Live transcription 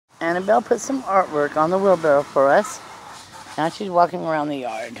AnnaBelle put some artwork on the wheelbarrow for us. Now she's walking around the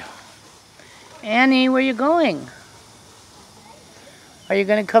yard. Annie, where are you going? Are you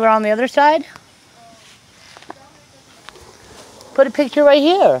going to color on the other side? Put a picture right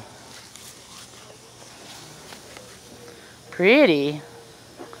here. Pretty.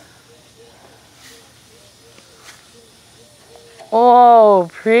 Oh,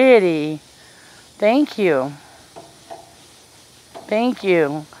 pretty. Thank you. Thank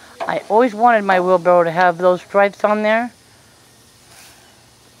you. I always wanted my wheelbarrow to have those stripes on there.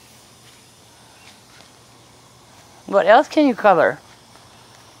 What else can you color?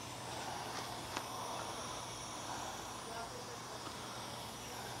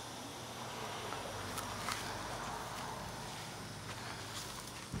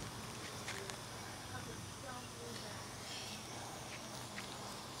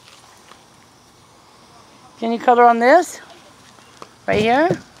 Can you color on this? Right here?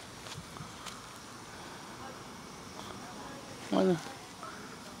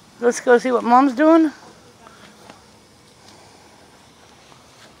 Let's go see what Mom's doing.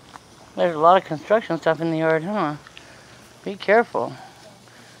 There's a lot of construction stuff in the yard, huh? Be careful.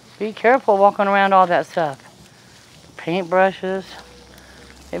 Be careful walking around all that stuff. Paintbrushes.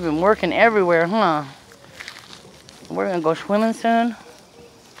 They've been working everywhere, huh? We're gonna go swimming soon.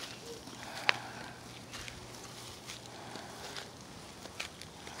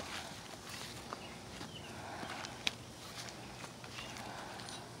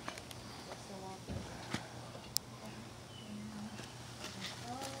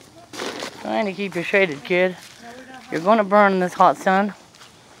 Trying to keep you shaded, kid. You're going to burn in this hot sun.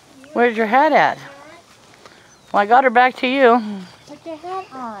 Where's your hat at? Well, I got her back to you. Put your hat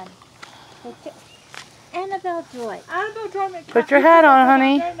on. AnnaBelle Joy. AnnaBelle Joy. Put your hat on,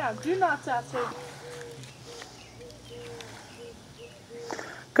 honey. No, do not sassy.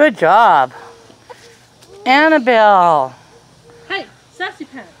 Good job. AnnaBelle. Hey, sassy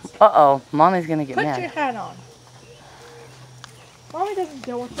pants. Uh-oh. Mommy's going to get mad. Put your hat on. Mommy doesn't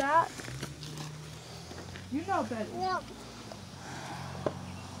deal with that. You know better.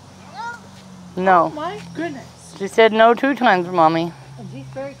 No. Oh my goodness. She said no 2 times, Mommy. And she's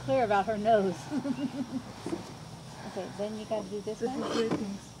very clear about her nose. Okay, then you gotta do this one. This is where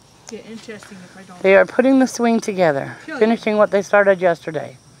things get interesting if I don't. They are putting the swing together. Finishing what they started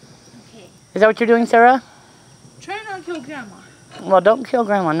yesterday. Okay. Is that what you're doing, Sarah? Try not to kill Grandma. Well, don't kill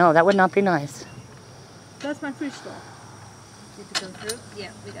Grandma. No, that would not be nice. That's my fish doll. Get to go through?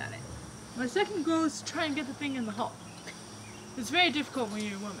 Yeah, we got it. My second goal is to try and get the thing in the hole. It's very difficult when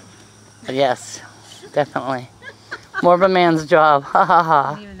you're a woman. Yes, definitely. More of a man's job. Ha ha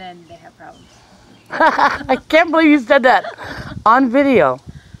ha. Even then, they have problems. I can't believe you said that on video.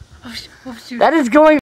 Oh, shoot. That is going